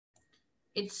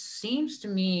it seems to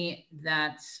me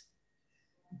that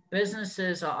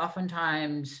businesses are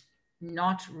oftentimes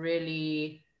not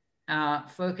really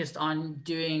focused on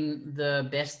doing the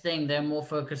best thing. They're more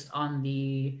focused on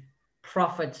the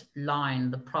profit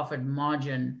line, the profit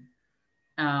margin.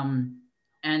 Um,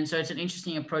 and so it's an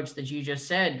interesting approach that you just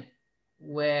said,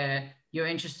 where you're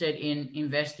interested in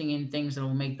investing in things that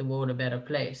will make the world a better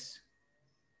place.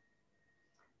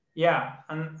 Yeah,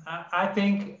 and I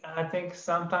think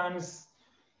sometimes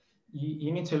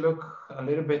you need to look a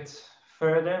little bit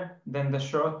further than the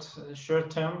short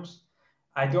terms.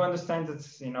 I do understand that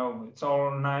it's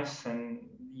all nice and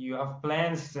you have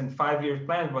plans and 5 year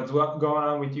plans. What's going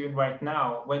on with you right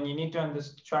now? When you need to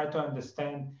try to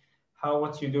understand how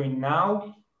what you're doing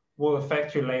now will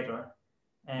affect you later,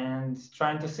 and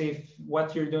trying to see if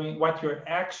what you're doing, what your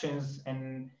actions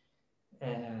and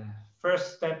uh,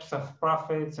 first steps of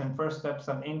profits and first steps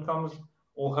of incomes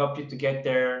will help you to get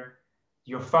there,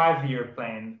 your 5 year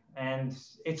plan. And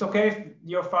it's okay if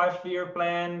your 5 year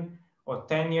plan or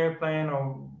 10 year plan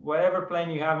or whatever plan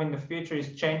you have in the future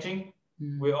is changing.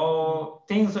 We Mm. all,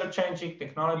 things are changing,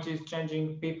 technology is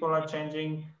changing, people are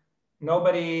changing.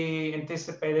 Nobody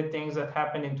anticipated things that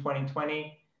happened in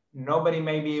 2020. Nobody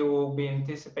maybe will be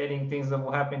anticipating things that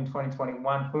will happen in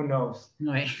 2021. Who knows?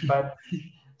 Right. But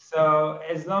so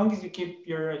as long as you keep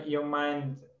your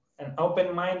mind an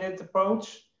open-minded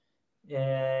approach,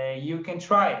 you can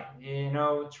try.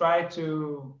 Try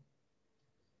to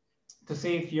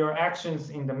see if your actions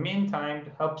in the meantime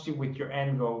helps you with your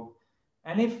end goal.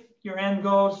 And if your end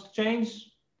goals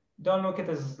change, don't look at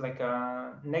it as like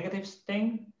a negative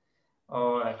thing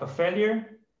or like a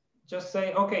failure. Just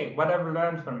say, okay, what I've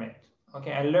learned from it.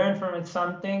 Okay, I learned from it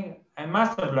something. I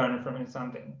must have learned from it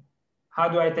something. How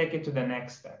do I take it to the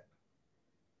next step?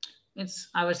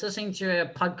 I was listening to a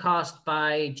podcast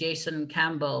by Jason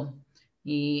Campbell.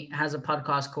 He has a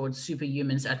podcast called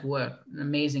Superhumans at Work, an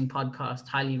amazing podcast,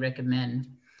 highly recommend.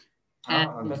 And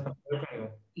Oh, that's not okay.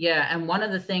 yeah, and one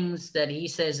of the things that he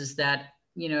says is that,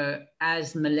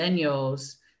 as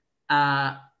millennials,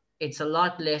 uh, it's a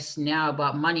lot less now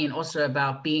about money and also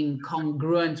about being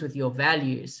congruent with your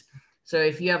values. So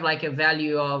if you have like a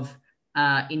value of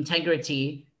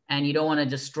integrity and you don't want to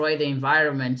destroy the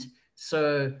environment,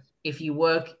 so if you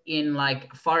work in like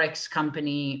a forex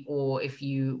company or if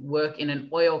you work in an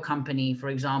oil company, for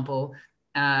example,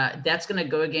 that's going to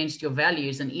go against your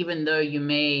values. And even though you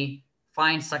may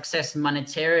find success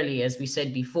monetarily, as we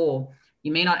said before,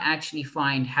 you may not actually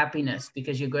find happiness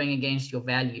because you're going against your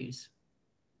values.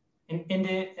 In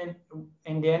the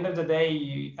end of the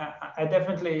day, I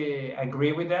definitely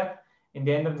agree with that. In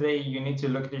the end of the day, you need to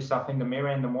look at yourself in the mirror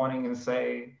in the morning and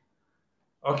say,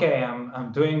 okay,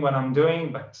 I'm doing what I'm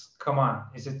doing, but come on,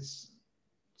 is it?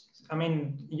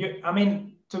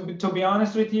 To be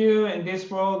honest with you, in this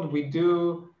world, we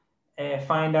do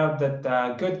find out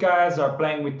that good guys are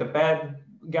playing with the bad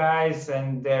guys,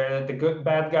 and the good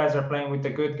bad guys are playing with the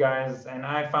good guys. And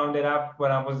I found it out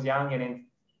when I was young, and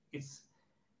it's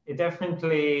it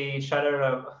definitely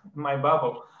shattered my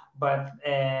bubble. But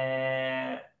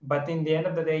in the end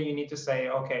of the day, you need to say,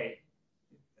 okay,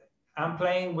 I'm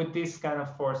playing with these kind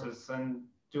of forces, and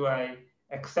do I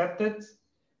accept it,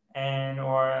 and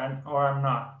or I'm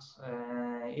not?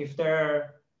 If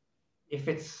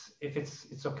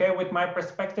it's okay with my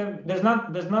perspective, there's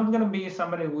not going to be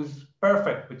somebody who's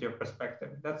perfect with your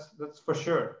perspective. That's for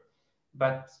sure.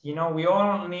 But we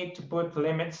all need to put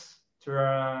limits to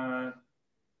our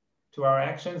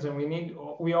actions, and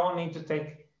we all need to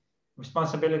take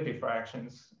responsibility for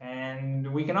actions. And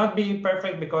we cannot be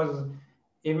perfect, because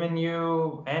even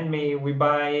you and me, we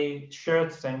buy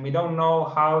shirts and we don't know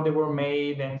how they were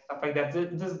made and stuff like that.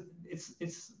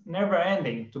 It's never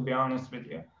ending, to be honest with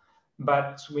you.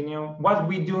 But we know what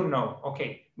we do know.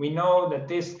 Okay, we know that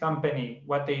this company,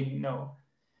 what they know,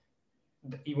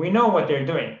 we know what they're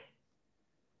doing.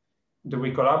 Do we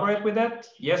collaborate with that?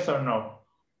 Yes or no?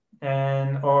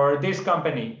 And or this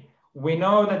company, we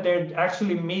know that they're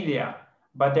actually media,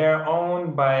 but they're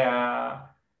owned by a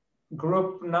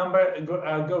group,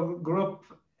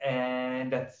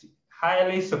 and that's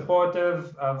highly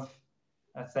supportive of,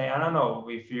 let's say, I don't know,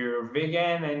 if you're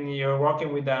vegan and you're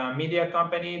working with a media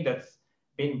company that's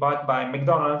been bought by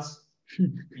McDonald's,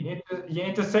 you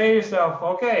need to say to yourself,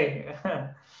 okay,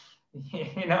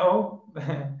 you know,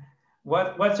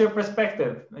 what's your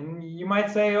perspective? And you might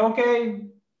say, okay,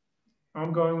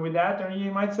 I'm going with that, or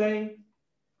you might say,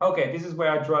 okay, this is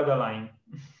where I draw the line.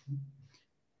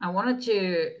 I wanted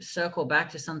to circle back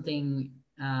to something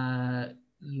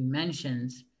you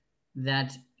mentioned,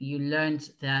 that you learned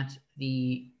that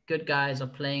the good guys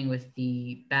are playing with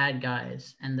the bad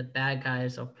guys and the bad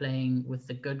guys are playing with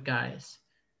the good guys.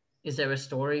 Is there a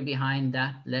story behind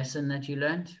that lesson that you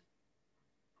learned?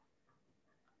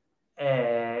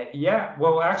 Yeah,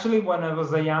 well, actually, when I was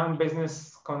a young business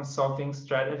consulting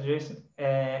strategist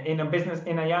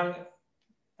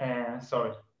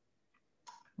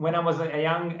when I was a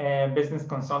young business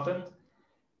consultant,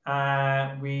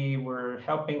 we were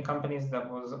helping companies that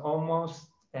was almost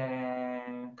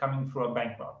coming through a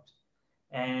bankrupt.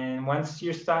 And once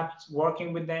you start working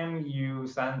with them, you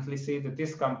suddenly see that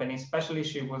this company, especially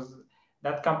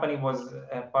that company was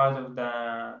a part of the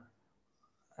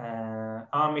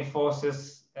army forces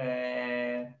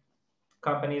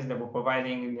companies that were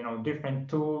providing, different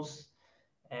tools,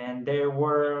 and they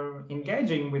were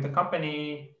engaging with a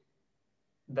company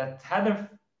that had a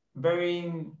very,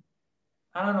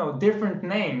 I don't know, different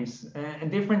names, a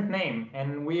different name.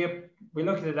 And we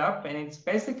looked it up, and it's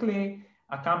basically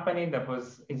a company that was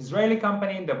an Israeli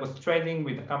company that was trading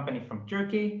with a company from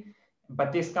Turkey.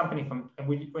 But this company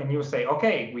when you say,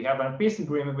 okay, we have a peace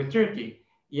agreement with Turkey.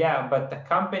 Yeah, but the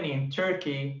company in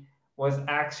Turkey was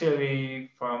actually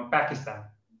from Pakistan.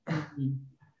 Mm-hmm.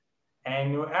 And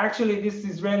actually this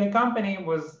Israeli company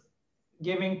was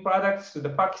giving products to the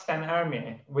Pakistan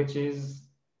army, which is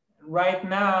right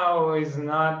now is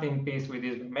not in peace with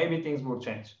Israel. Maybe things will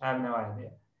change. I have no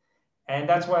idea. And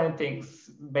that's when things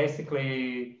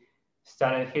basically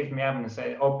started hit me up and say,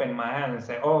 open my hand and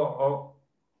say, oh,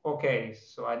 okay,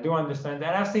 so I do understand.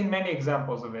 And I've seen many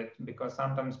examples of it, because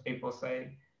sometimes people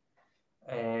say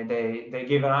they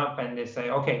give it up and they say,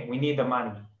 okay, we need the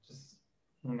money. Just,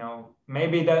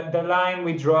 maybe the line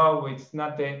we draw,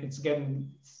 it's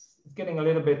getting a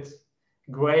little bit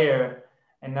grayer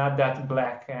and not that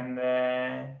black. And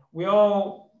we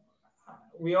all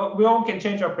can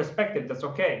change our perspective. That's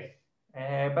okay.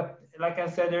 But like I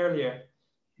said earlier,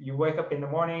 you wake up in the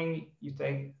morning,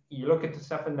 you look at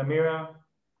yourself in the mirror.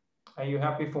 Are you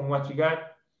happy from what you got?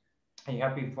 Are you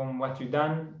happy from what you've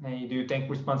done? And do you take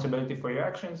responsibility for your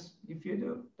actions? If you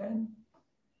do, then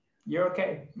you're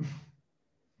okay.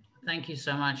 Thank you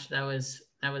so much. That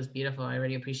was beautiful. I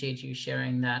really appreciate you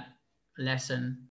sharing that lesson.